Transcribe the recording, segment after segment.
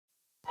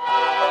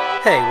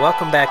Hey,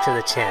 welcome back to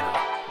the channel.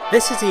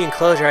 This is the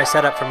enclosure I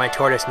set up for my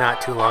tortoise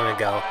not too long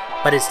ago,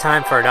 but it's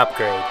time for an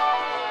upgrade.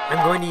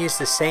 I'm going to use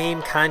the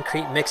same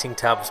concrete mixing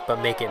tubs,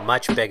 but make it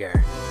much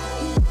bigger.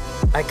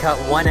 I cut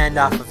one end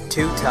off of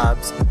 2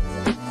 tubs,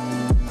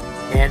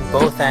 and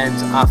both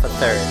ends off a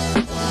third.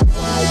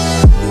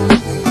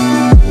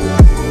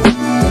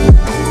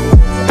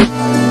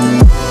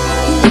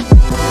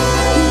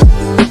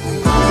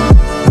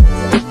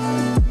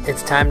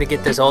 It's time to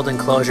get this old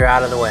enclosure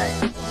out of the way.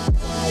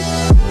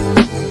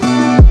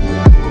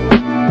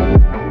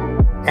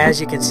 As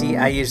you can see,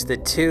 I used the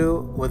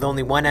 2 with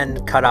only one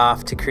end cut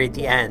off to create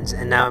the ends,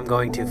 and now I'm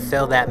going to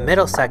fill that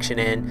middle section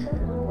in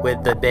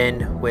with the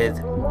bin with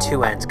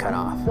 2 ends cut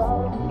off.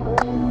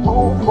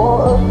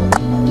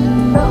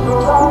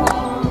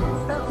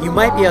 You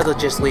might be able to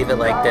just leave it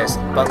like this,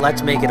 but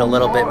let's make it a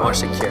little bit more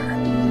secure.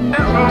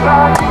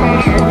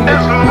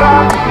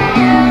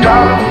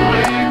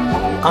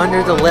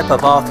 Under the lip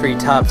of all 3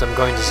 tubs, I'm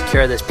going to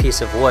secure this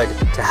piece of wood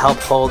to help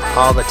hold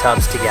all the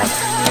tubs together.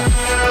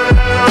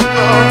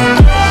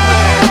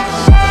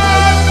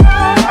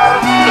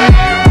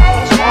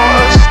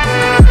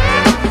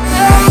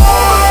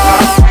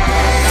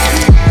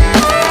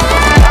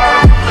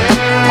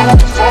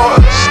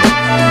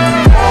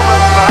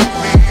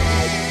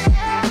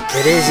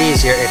 It is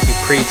easier if you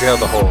pre-drill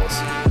the holes.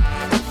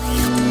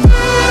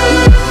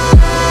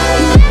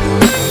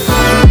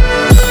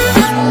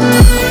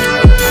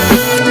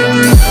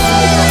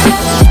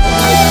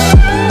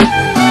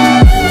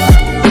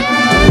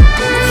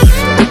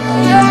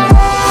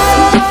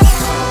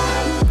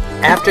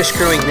 After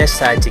screwing this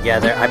side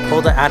together, I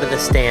pulled it out of the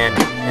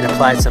stand and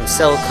applied some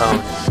silicone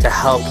to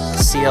help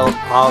seal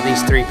all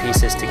these 3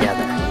 pieces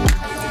together.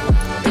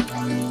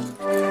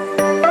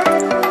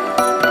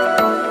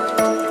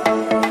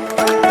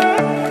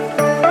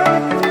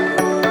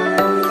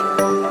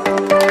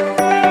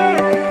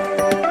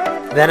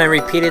 Then I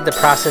repeated the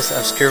process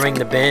of screwing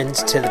the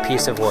bins to the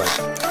piece of wood.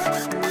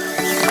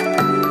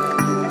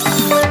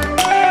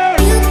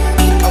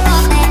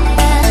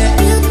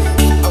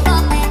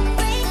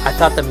 I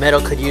thought the middle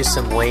could use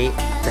some weight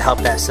to help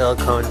that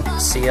silicone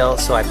seal,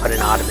 so I put an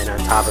ottoman on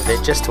top of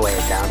it just to weigh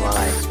it down while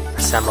I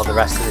assemble the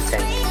rest of the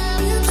tank.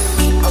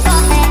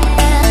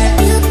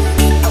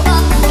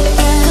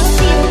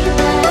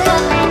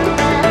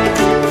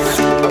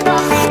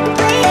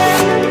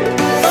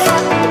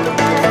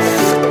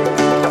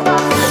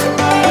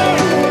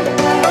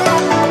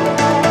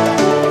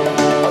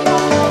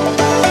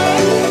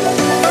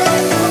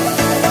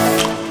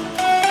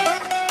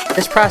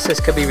 This process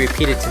could be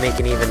repeated to make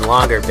an even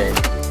longer bin,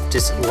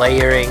 just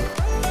layering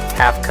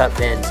half-cut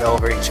bins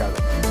over each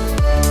other.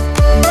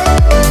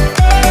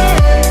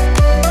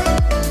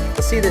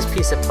 You'll see this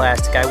piece of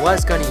plastic. I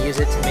was going to use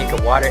it to make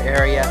a water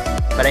area,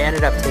 but I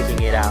ended up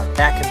taking it out.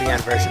 That can be on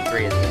version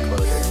 3 of the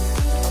enclosure.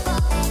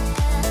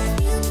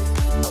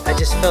 I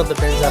just filled the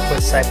bins up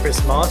with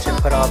cypress mulch and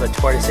put all the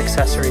tortoise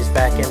accessories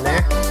back in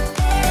there.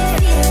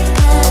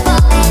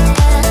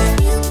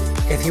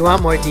 If you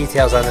want more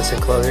details on this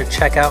enclosure,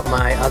 check out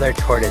my other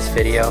tortoise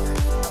video,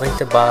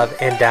 linked above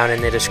and down in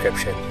the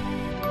description.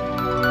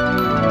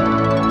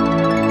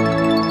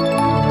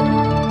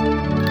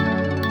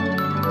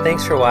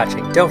 Thanks for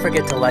watching. Don't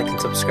forget to like and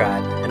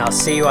subscribe, and I'll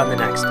see you on the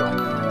next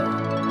one.